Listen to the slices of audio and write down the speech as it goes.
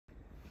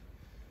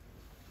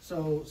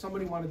So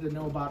somebody wanted to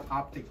know about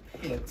optic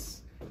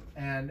pits,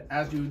 and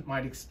as you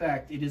might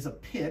expect, it is a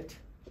pit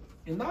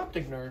in the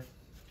optic nerve.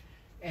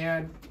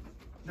 And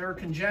there are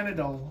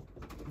congenital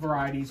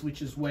varieties,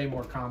 which is way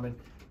more common.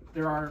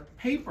 There are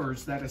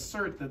papers that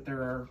assert that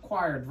there are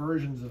acquired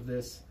versions of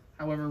this.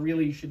 However,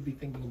 really you should be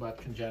thinking about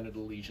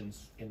congenital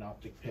lesions in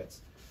optic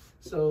pits.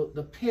 So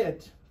the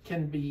pit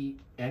can be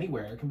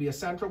anywhere. It can be a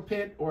central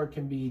pit or it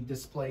can be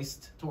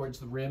displaced towards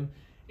the rim.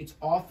 It's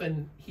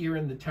often here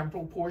in the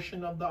temporal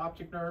portion of the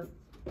optic nerve.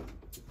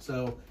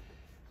 So,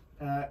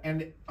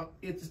 it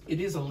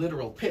is a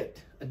literal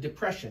pit, a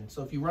depression.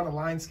 So if you run a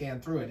line scan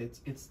through it,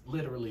 it's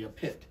literally a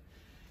pit.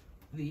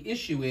 The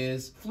issue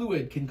is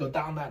fluid can go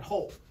down that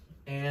hole,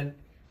 and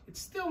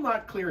it's still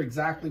not clear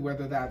exactly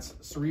whether that's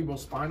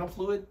cerebrospinal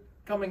fluid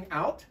coming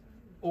out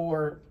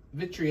or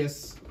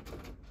vitreous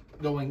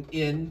going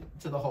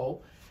into the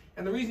hole.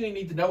 And the reason you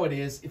need to know it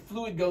is if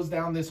fluid goes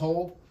down this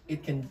hole,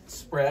 it can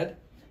spread.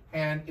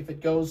 And if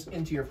it goes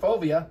into your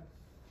fovea,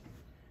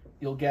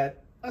 you'll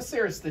get a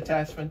serous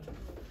detachment.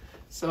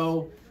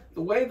 So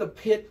the way the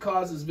pit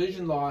causes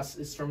vision loss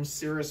is from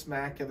serous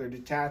macular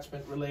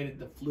detachment related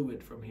to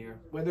fluid from here.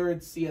 Whether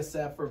it's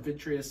CSF or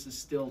vitreous is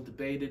still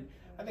debated.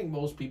 I think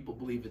most people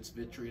believe it's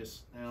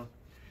vitreous now.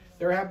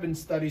 There have been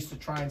studies to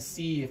try and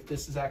see if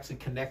this is actually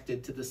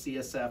connected to the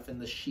CSF in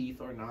the sheath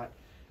or not,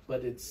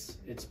 but it's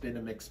been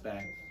a mixed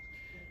bag.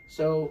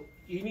 So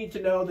you need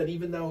to know that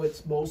even though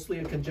it's mostly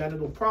a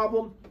congenital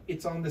problem,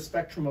 it's on the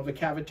spectrum of a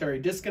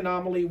cavitary disc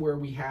anomaly where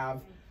we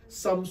have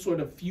some sort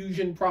of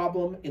fusion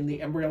problem in the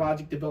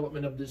embryologic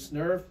development of this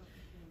nerve.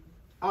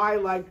 I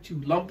like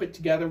to lump it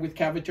together with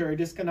cavitary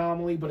disc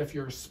anomaly, but if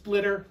you're a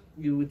splitter,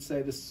 you would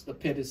say the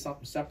pit is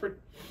something separate.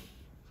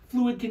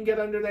 Fluid can get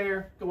under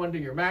there, go under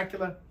your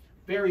macula.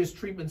 Various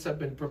treatments have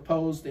been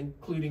proposed,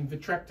 including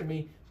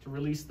vitrectomy to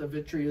release the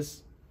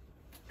vitreous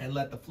and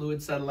let the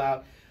fluid settle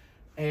out.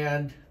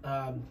 And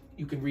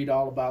you can read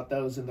all about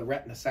those in the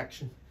retina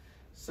section.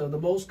 So the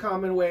most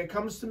common way it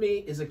comes to me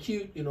is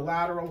acute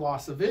unilateral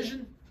loss of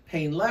vision,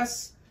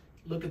 painless.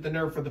 Look at the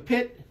nerve for the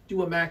pit,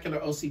 do a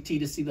macular OCT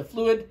to see the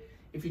fluid.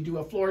 If you do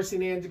a fluorescein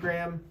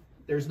angiogram,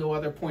 there's no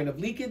other point of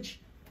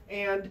leakage,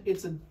 and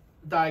it's a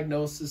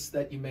diagnosis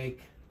that you make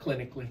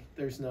clinically.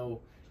 There's no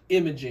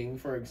imaging,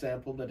 for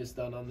example, that is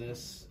done on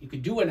this. You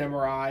could do an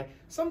MRI.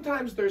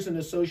 Sometimes there's an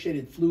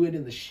associated fluid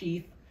in the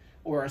sheath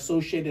or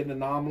associated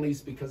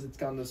anomalies because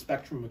it's on the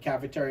spectrum of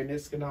cavitary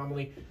disc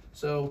anomaly.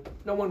 So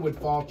no one would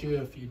fault you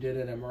if you did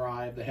an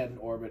MRI of the head and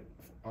orbit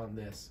on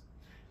this.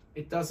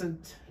 It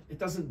doesn't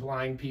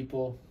blind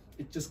people.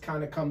 It just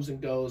kind of comes and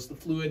goes. The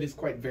fluid is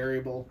quite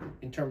variable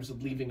in terms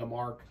of leaving a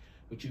mark,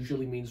 which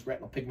usually means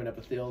retinal pigment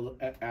epithelial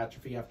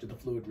atrophy after the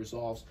fluid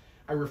resolves.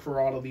 I refer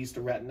all of these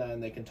to retina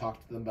and they can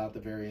talk to them about the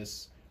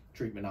various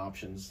treatment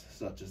options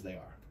such as they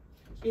are.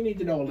 So you need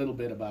to know a little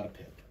bit about a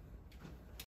pit.